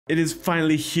It is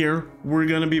finally here. We're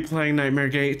gonna be playing Nightmare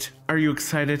Gate. Are you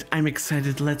excited? I'm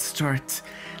excited. Let's start.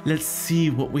 Let's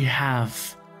see what we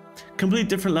have. Complete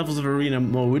different levels of arena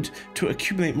mode to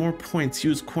accumulate more points.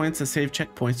 Use coins to save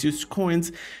checkpoints. Use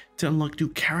coins to unlock new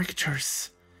characters.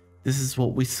 This is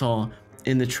what we saw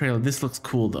in the trailer. This looks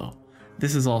cool though.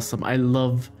 This is awesome. I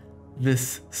love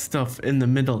this stuff in the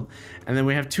middle. And then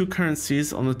we have two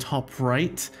currencies on the top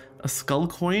right. A skull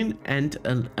coin and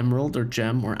an emerald or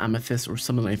gem or amethyst or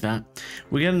something like that.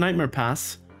 We get a nightmare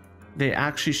pass. They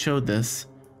actually showed this.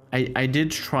 I did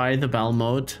try the battle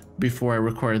mode before I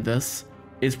recorded this.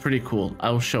 It's pretty cool. I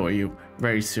will show you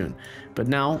very soon. But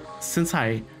now, since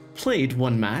I played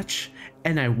one match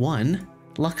and I won,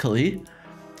 luckily,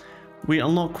 we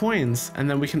unlock coins and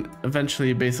then we can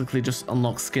eventually basically just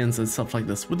unlock skins and stuff like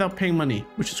this without paying money,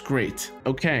 which is great.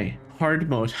 Okay, hard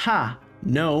mode. Ha!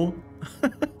 No.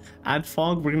 Add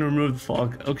fog, we're gonna remove the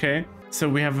fog. Okay, so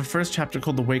we have a first chapter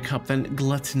called the Wake Up, then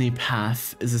Gluttony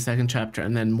Path is the second chapter,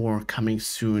 and then more coming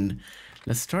soon.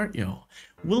 Let's start, yo.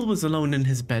 Will was alone in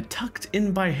his bed, tucked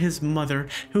in by his mother,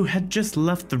 who had just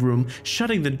left the room,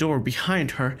 shutting the door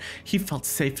behind her. He felt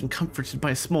safe and comforted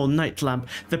by a small night lamp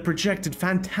that projected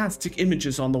fantastic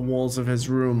images on the walls of his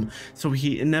room, so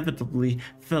he inevitably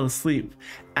fell asleep.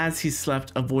 As he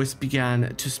slept, a voice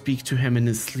began to speak to him in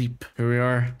his sleep. Here we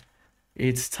are.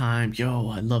 It's time. Yo,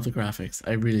 I love the graphics.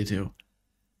 I really do.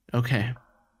 Okay.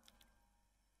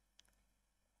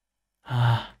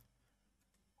 What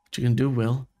you gonna do,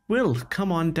 Will? Will, come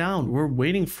on down. We're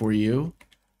waiting for you.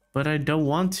 But I don't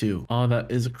want to. Oh, that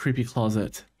is a creepy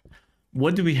closet.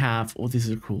 What do we have? Oh,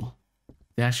 these are cool.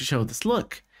 They actually show this.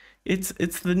 Look, it's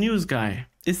the news guy.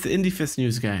 It's the Indie Fist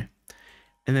news guy.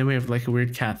 And then we have like a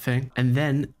weird cat thing. And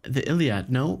then the Iliad.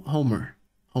 No, Homer.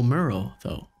 Homero,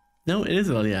 though. No, it is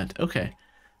Iliad. Okay.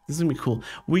 This is gonna be cool.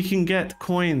 We can get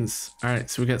coins. Alright,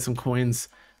 so we get some coins.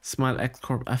 Smile X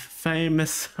Corp, a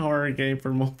famous horror game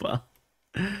for mobile.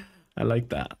 I like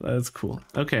that. That's cool.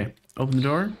 Okay, open the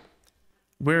door.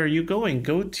 Where are you going?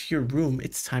 Go to your room.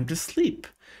 It's time to sleep.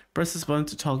 Press this button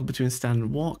to toggle between stand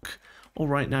and walk. All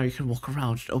right, now you can walk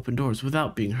around and open doors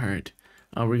without being heard.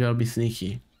 Oh, we gotta be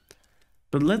sneaky.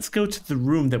 But let's go to the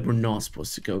room that we're not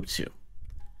supposed to go to.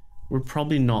 We're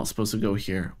probably not supposed to go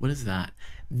here. What is that?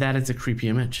 That is a creepy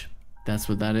image. That's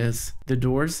what that is. The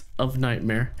doors of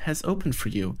Nightmare has opened for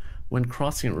you. When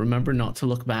crossing it, remember not to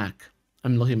look back.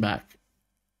 I'm looking back.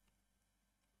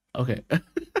 Okay. All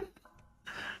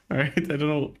right. I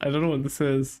don't know what this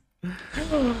is.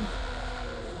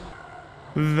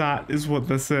 That is what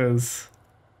this is.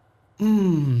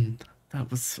 That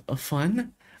was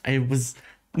fun. I was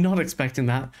not expecting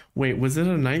that. Wait, was it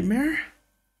a nightmare?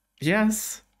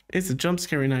 Yes. It's a jump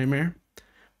scary nightmare.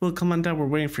 Well, come on down. We're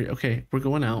waiting for you. Okay, we're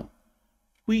going out.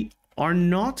 We are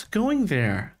not going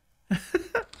there.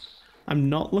 I'm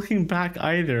not looking back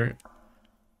either.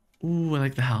 Ooh, I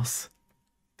like the house.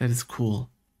 That is cool.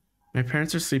 My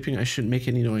parents are sleeping. I shouldn't make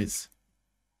any noise.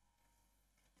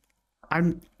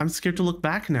 I'm scared to look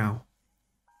back now.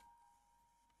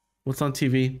 What's on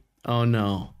TV? Oh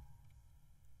no.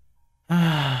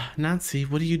 Ah, Nancy,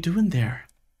 what are you doing there?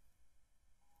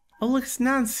 Oh, look, it's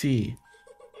Nancy.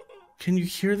 Can you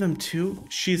hear them too?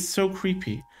 She is so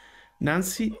creepy.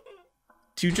 Nancy,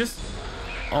 do you just...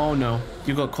 Oh no,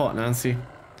 you got caught, Nancy.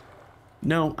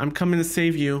 No, I'm coming to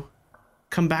save you.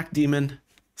 Come back, demon.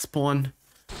 Spawn.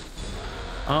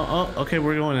 Oh, okay,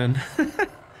 we're going in.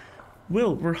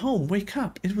 Will, we're home. Wake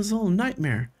up. It was all a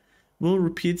nightmare. Will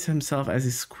repeats himself as he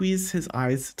squeezes his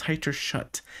eyes tighter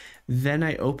shut. Then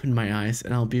I open my eyes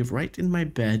and I'll be right in my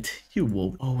bed. You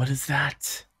woke. Oh, what is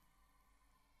that?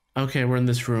 Okay, we're in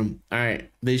this room. All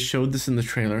right, they showed this in the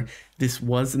trailer. This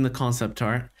was in the concept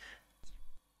art.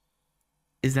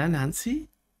 Is that Nancy?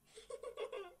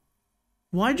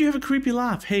 Why do you have a creepy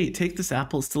laugh? Hey, take this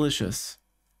apple. It's delicious.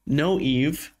 No,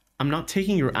 Eve. I'm not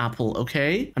taking your apple,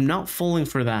 okay? I'm not falling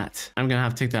for that. I'm gonna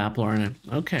have to take the apple, aren't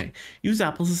I? Okay. Use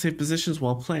apples to save positions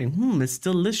while playing. It's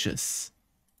delicious.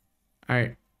 All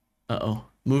right. Uh-oh.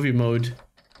 Movie mode.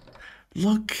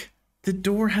 Look, the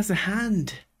door has a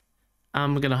hand.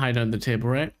 I'm gonna hide under the table,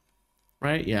 right?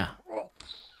 Right? Yeah.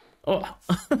 Oh,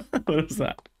 what was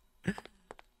that?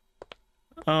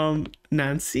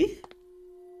 Nancy?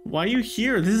 Why are you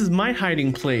here? This is my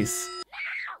hiding place.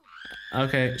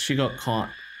 Okay, she got caught.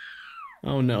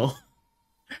 Oh no.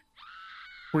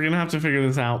 We're gonna have to figure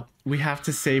this out. We have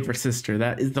to save her sister.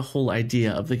 That is the whole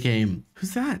idea of the game.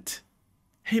 Who's that?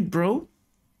 Hey, bro.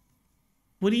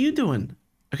 What are you doing?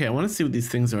 Okay, I want to see what these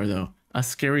things are, though. A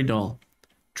scary doll.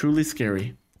 Truly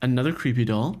scary. Another creepy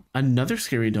doll. Another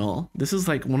scary doll. This is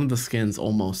like one of the skins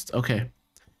almost. Okay.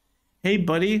 Hey,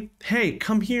 buddy. Hey,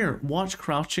 come here. Watch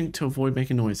crouching to avoid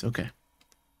making noise. Okay.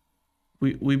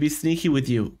 We be sneaky with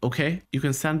you, okay? You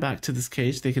can stand back to this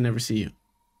cage. They can never see you.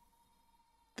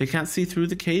 They can't see through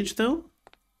the cage, though?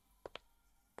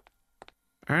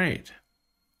 Alright.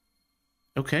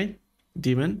 Okay.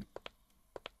 Demon.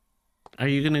 Are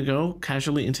you gonna go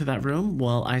casually into that room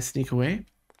while I sneak away?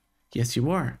 Yes, you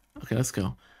are. Okay, let's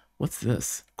go. What's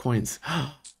this? Coins.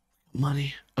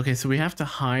 Money. Okay, so we have to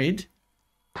hide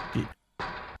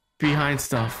behind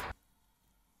stuff.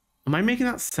 Am I making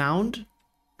that sound?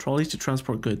 Trolleys to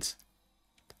transport goods.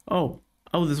 Oh,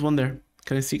 there's one there.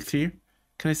 Can I seek through here?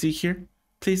 Can I seek here?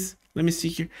 Please, let me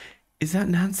seek here. Is that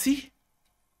Nancy?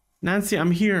 Nancy,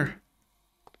 I'm here.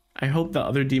 I hope that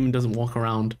other demon doesn't walk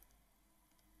around.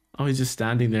 Oh, he's just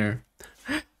standing there.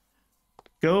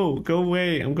 Go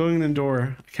away. I'm going in the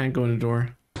door. I can't go in the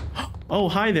door. Oh,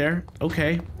 hi there.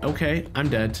 Okay, I'm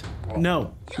dead.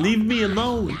 No, leave me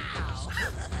alone.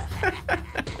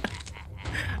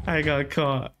 I got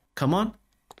caught. Come on,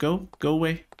 go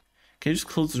away. Can you just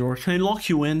close the door? Can I lock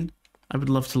you in? I would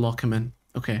love to lock him in.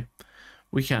 Okay,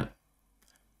 we can't.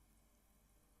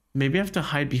 Maybe I have to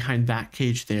hide behind that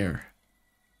cage there.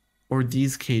 Or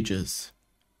these cages.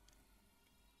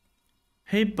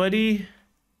 Hey, buddy.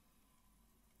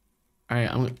 Alright,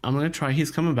 I'm gonna try.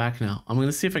 He's coming back now. I'm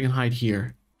gonna see if I can hide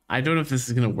here. I don't know if this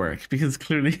is gonna work because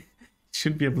clearly he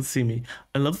should be able to see me.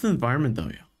 I love the environment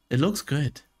though. It looks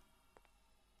good.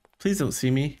 Please don't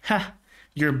see me. Ha!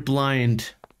 You're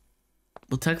blind.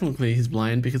 Well, technically he's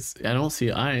blind because I don't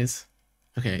see eyes.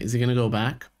 Okay, is he gonna go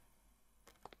back?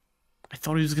 I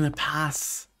thought he was gonna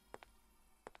pass.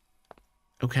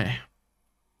 Okay.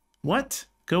 What?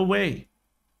 Go away.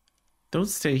 Don't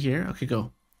stay here. Okay,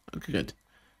 go. Okay, good.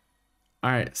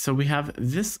 Alright, so we have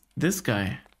this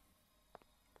guy.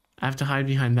 I have to hide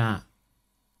behind that.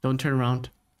 Don't turn around.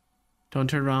 Don't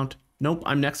turn around. Nope,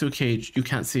 I'm next to a cage. You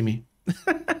can't see me.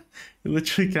 You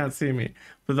literally can't see me.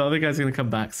 But the other guy's gonna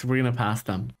come back, so we're gonna pass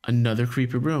them. Another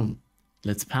creepy room.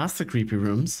 Let's pass the creepy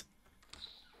rooms.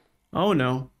 Oh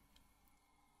no.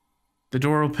 The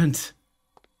door opened.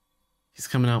 He's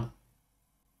coming out.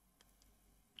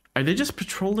 Are they just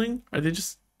patrolling? They're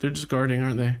just guarding,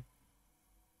 aren't they?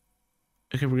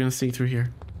 Okay, we're gonna sneak through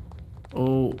here.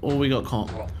 Oh, we got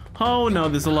caught. Oh no,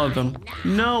 there's a lot of them.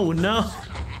 No.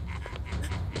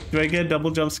 Do I get a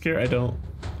double jump scare? I don't.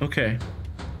 Okay.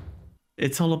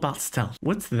 It's all about stealth.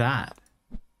 What's that?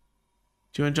 Do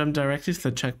you want to jump directly to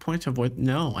the checkpoint to avoid?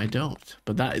 No, I don't.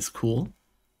 But that is cool.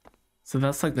 So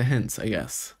that's like the hints, I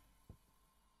guess.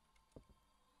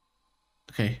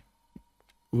 Okay.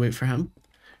 We wait for him.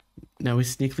 Now we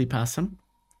sneakily pass him.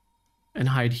 And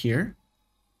hide here.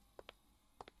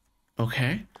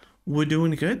 Okay. We're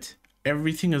doing good.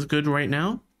 Everything is good right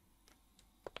now.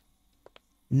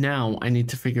 Now I need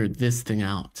to figure this thing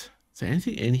out. Is there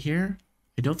anything in here?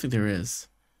 I don't think there is.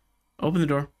 Open the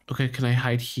door. Okay, can I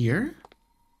hide here?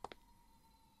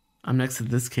 I'm next to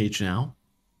this cage now.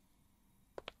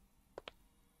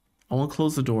 I want to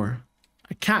close the door.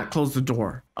 I can't close the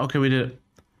door. Okay, we did it.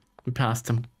 We passed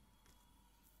him.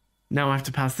 Now I have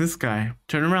to pass this guy.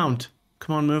 Turn around.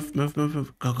 Come on, move.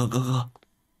 Go.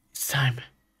 It's time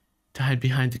to hide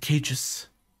behind the cages.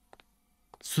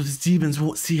 So the demons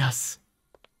won't see us.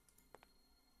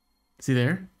 Is he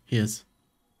there? He is.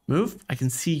 Move. I can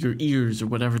see your ears or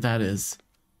whatever that is.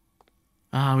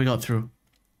 Ah, we got through.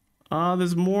 Ah,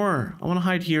 there's more. I want to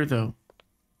hide here though.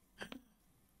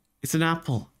 It's an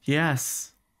apple.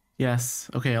 Yes.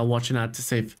 Okay, I'll watch an ad to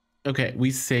save. Okay,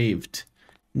 we saved.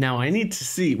 Now I need to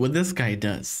see what this guy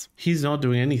does. He's not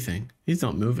doing anything. He's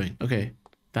not moving. Okay,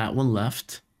 that one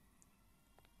left.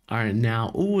 All right,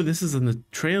 now, ooh, this is in the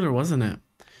trailer, wasn't it?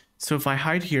 So if I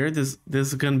hide here,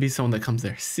 there's gonna be someone that comes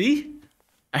there. See?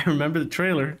 I remember the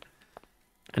trailer.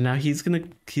 And now he's gonna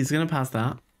pass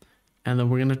that. And then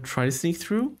we're gonna try to sneak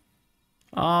through.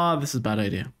 Ah, this is a bad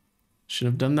idea.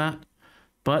 Shouldn't have done that.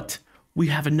 But we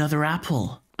have another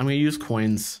apple. I'm gonna use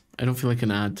coins. I don't feel like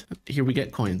an ad. Here we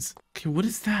get coins. Okay, what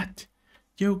is that?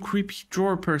 Yo, creepy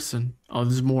drawer person. Oh,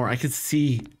 there's more. I can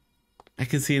see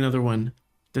another one.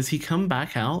 Does he come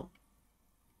back out?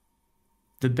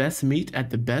 The best meat at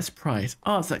the best price.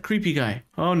 Oh, it's that creepy guy.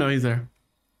 Oh no, he's there.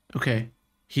 Okay,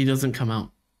 he doesn't come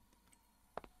out.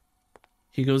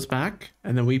 He goes back,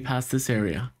 and then we pass this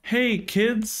area. Hey,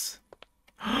 kids.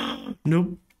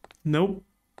 Nope.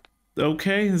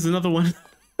 Okay, there's another one.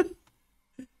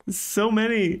 So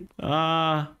many.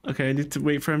 Okay, I need to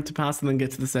wait for him to pass and then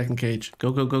get to the second cage.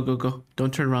 Go.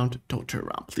 Don't turn around. Don't turn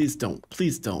around. Please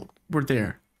don't. We're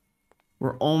there.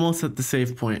 We're almost at the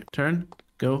save point. Turn.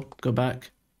 Go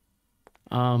back.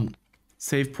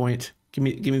 Save point. Give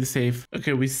me the save.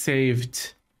 Okay, we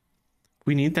saved.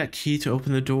 We need that key to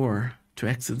open the door to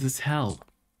exit this hell.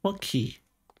 What key?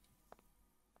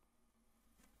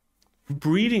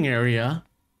 Breeding area.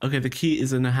 Okay, the key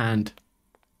is in a hand.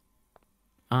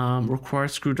 Require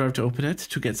screwdriver to open it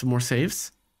to get some more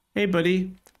saves. Hey,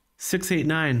 buddy.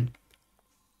 689.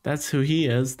 That's who he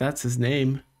is. That's his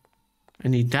name. I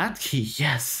need that key.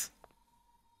 Yes.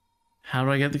 How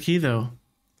do I get the key, though?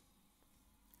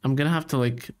 I'm gonna have to,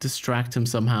 like, distract him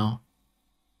somehow.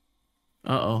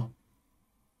 Uh-oh.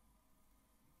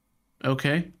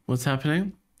 Okay, what's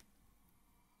happening?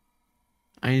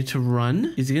 I need to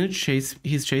run. Is he gonna chase?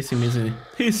 He's chasing me, isn't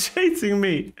he? He's chasing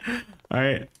me. All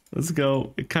right, let's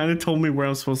go. It kind of told me where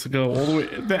I'm supposed to go. All the way,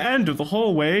 the end of the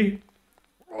hallway.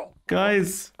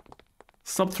 Guys,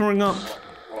 stop throwing up.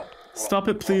 Stop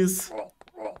it, please.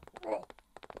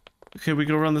 Okay, we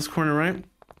go around this corner, right?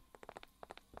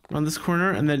 Around this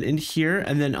corner, and then in here,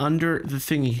 and then under the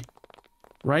thingy.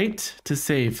 Right? To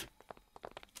save.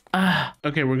 Ah,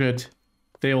 okay, we're good.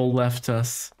 They all left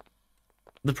us.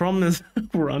 The problem is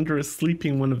we're under a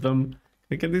sleeping one of them.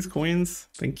 Can I get these coins?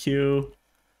 Thank you.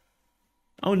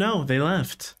 Oh no, they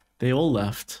left. They all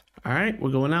left. All right, we're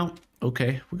going out.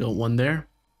 Okay, we got one there.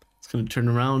 It's gonna turn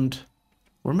around.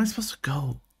 Where am I supposed to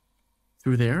go?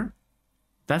 Through there?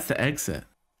 That's the exit.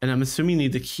 And I'm assuming you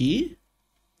need the key?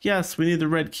 Yes, we need the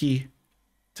red key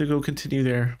to go continue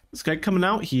there. This guy coming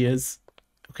out? He is.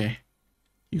 Okay.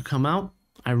 You come out,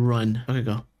 I run. Okay,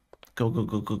 go. Go, go,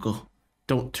 go, go, go.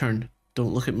 Don't turn.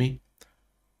 Don't look at me.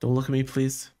 Don't look at me,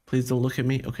 please. Please don't look at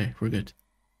me. Okay, we're good.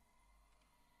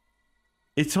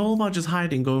 It's all about just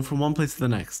hiding, going from one place to the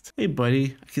next. Hey,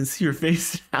 buddy. I can see your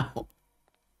face now.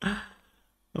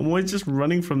 I'm always just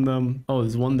running from them. Oh,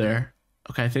 there's one there.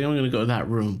 Okay, I think I'm going to go to that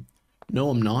room. No,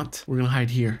 I'm not. We're going to hide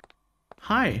here.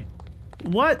 Hi.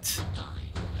 What?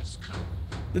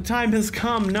 The time has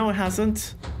come. No, it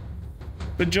hasn't.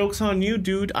 But joke's on you,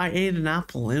 dude. I ate an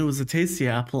apple, and it was a tasty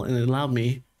apple, and it allowed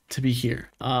me to be here.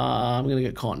 I'm gonna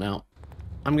get caught now.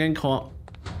 I'm getting caught.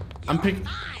 I'm picking.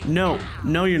 No,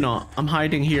 no, you're not. I'm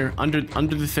hiding here under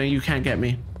the thing. You can't get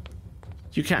me.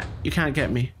 You can't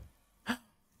get me.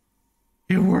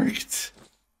 It worked.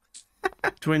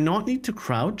 Do I not need to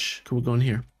crouch? Cool, we're going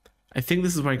here. I think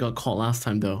this is where I got caught last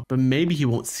time, though. But maybe he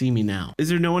won't see me now. Is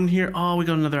there no one here? Oh, we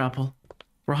got another apple.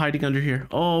 We're hiding under here.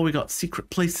 Oh, we got secret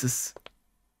places.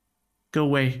 Go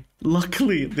away.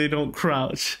 Luckily, they don't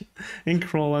crouch and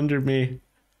crawl under me.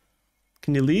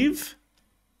 Can you leave?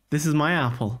 This is my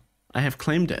apple. I have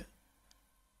claimed it.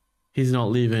 He's not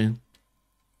leaving.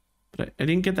 But I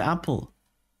didn't get the apple.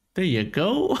 There you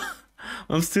go.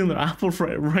 I'm stealing the apple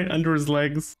right under his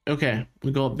legs. Okay,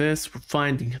 we got this. We're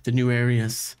finding the new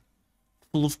areas.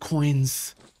 Full of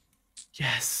coins.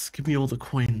 Yes, give me all the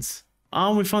coins.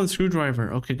 Oh, we found a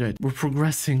screwdriver. Okay, good. We're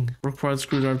progressing. Required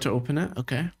screwdriver to open it.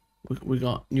 Okay. We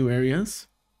got new areas.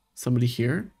 Somebody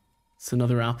here. It's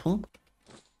another apple.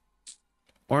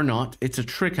 Or not. It's a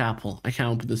trick apple. I can't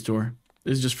open this door.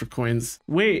 It's just for coins.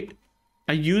 Wait.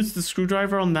 I used the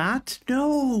screwdriver on that?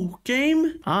 No.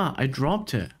 Game? Ah, I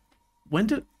dropped it. When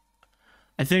did...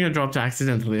 I think I dropped it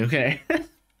accidentally. Okay.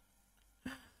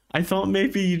 I thought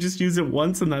maybe you just use it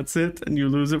once and that's it. And you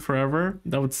lose it forever.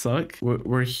 That would suck.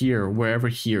 We're here. Wherever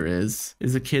here is.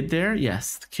 Is the kid there?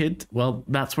 Yes. The kid... Well,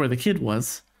 that's where the kid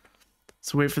was.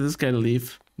 So wait for this guy to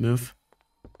leave. Move.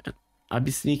 I'd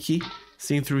be sneaky.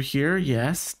 Seeing through here.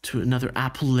 Yes. To another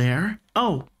apple lair.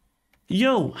 Oh.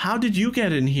 Yo, how did you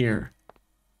get in here?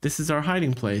 This is our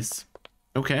hiding place.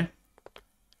 Okay.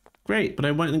 Great, but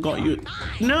I went and got you.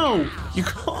 No! You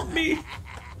caught me!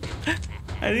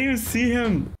 I didn't even see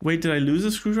him. Wait, did I lose a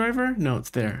screwdriver? No,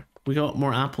 it's there. We got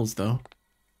more apples, though.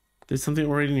 There's something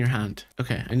right in your hand.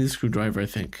 Okay, I need a screwdriver, I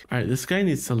think. Alright, this guy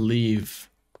needs to leave.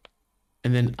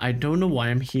 And then I don't know why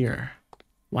I'm here.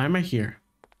 Why am I here?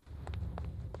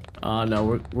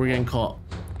 No, we're getting caught.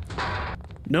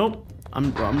 Nope.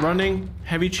 I'm running.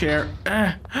 Heavy chair.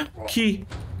 Key.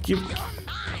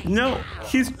 No,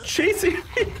 he's chasing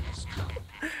me.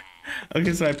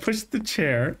 Okay, so I pushed the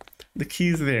chair. The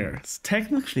key's there. So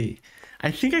technically,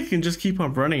 I think I can just keep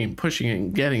on running and pushing it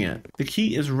and getting it. The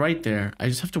key is right there. I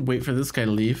just have to wait for this guy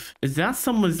to leave. Is that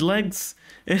someone's legs?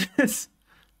 It is.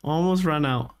 Almost ran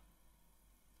out.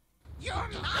 You're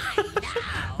mine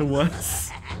now. It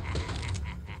was.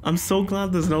 I'm so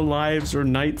glad there's no lives or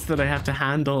nights that I have to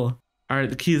handle. Alright,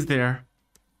 the key is there.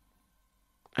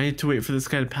 I need to wait for this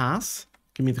guy to pass.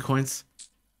 Give me the coins.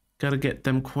 Gotta get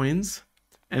them coins.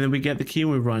 And then we get the key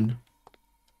and we run.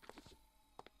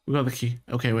 We got the key.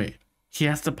 Okay, wait. He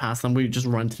has to pass and we just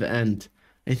run to the end.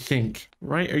 I think.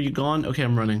 Right? Are you gone? Okay,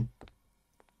 I'm running.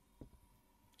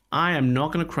 I am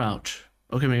not gonna crouch.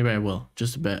 Okay, maybe I will.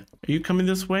 Just a bit. Are you coming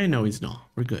this way? No, he's not.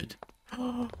 We're good.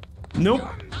 Nope.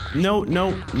 No,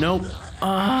 no, no.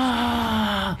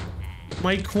 Ah!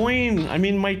 My coin. I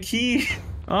mean, my key.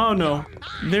 Oh, no.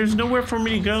 There's nowhere for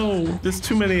me to go. There's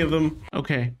too many of them.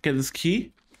 Okay, get this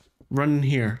key. Run in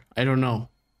here. I don't know.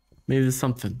 Maybe there's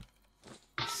something.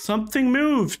 Something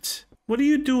moved. What are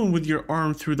you doing with your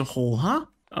arm through the hole, huh?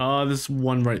 Oh, there's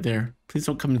one right there. Please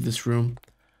don't come into this room.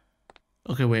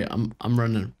 Okay, wait. I'm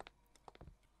running.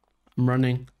 I'm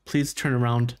running. Please turn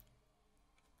around.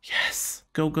 Yes.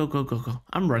 Go, go, go, go, go.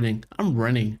 I'm running. I'm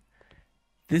running.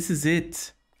 This is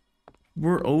it.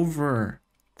 We're over.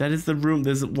 That is the room.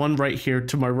 There's one right here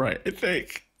to my right, I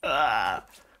think. Ah.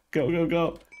 Go, go,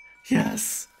 go.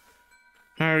 Yes.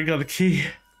 I already got the key.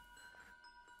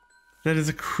 That is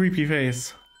a creepy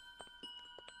face.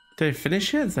 Did I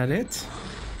finish it? Is that it?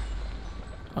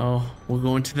 Oh, we're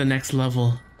going to the next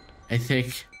level, I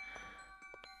think.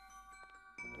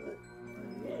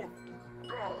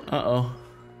 Uh-oh.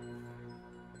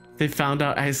 They found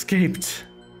out I escaped.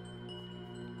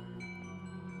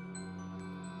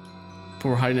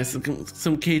 Poor Highness.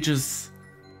 Some cages.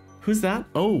 Who's that?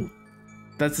 Oh,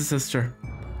 that's the sister.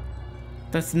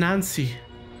 That's Nancy.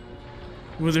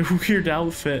 With her weird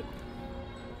outfit.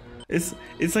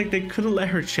 It's like they couldn't let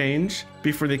her change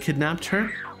before they kidnapped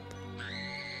her.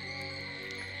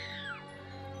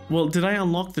 Well, did I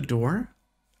unlock the door?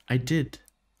 I did.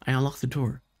 I unlocked the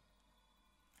door.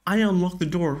 I unlocked the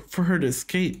door for her to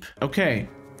escape. Okay.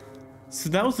 So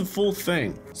that was the full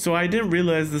thing. So I didn't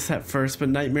realize this at first, but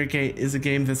Nightmare Gate is a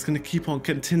game that's going to keep on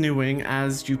continuing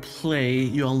as you play.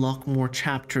 You unlock more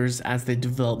chapters as they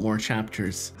develop more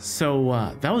chapters.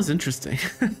 So that was interesting.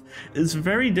 It's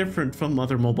very different from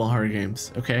other mobile horror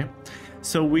games, okay?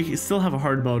 So we still have a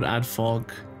hard mode, add fog,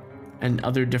 and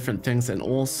other different things. And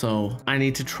also, I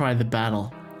need to try the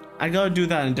battle. I gotta do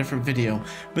that in a different video.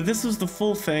 But this was the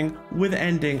full thing with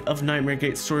ending of Nightmare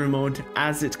Gate story mode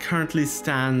as it currently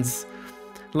stands.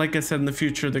 Like I said, in the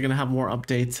future, they're gonna have more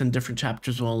updates and different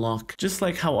chapters will unlock, just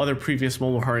like how other previous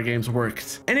mobile horror games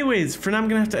worked. Anyways, for now, I'm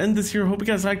gonna have to end this here. Hope you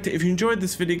guys liked it. If you enjoyed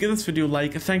this video, give this video a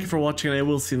like. Thank you for watching, and I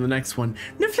will see you in the next one.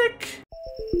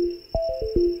 Niflick!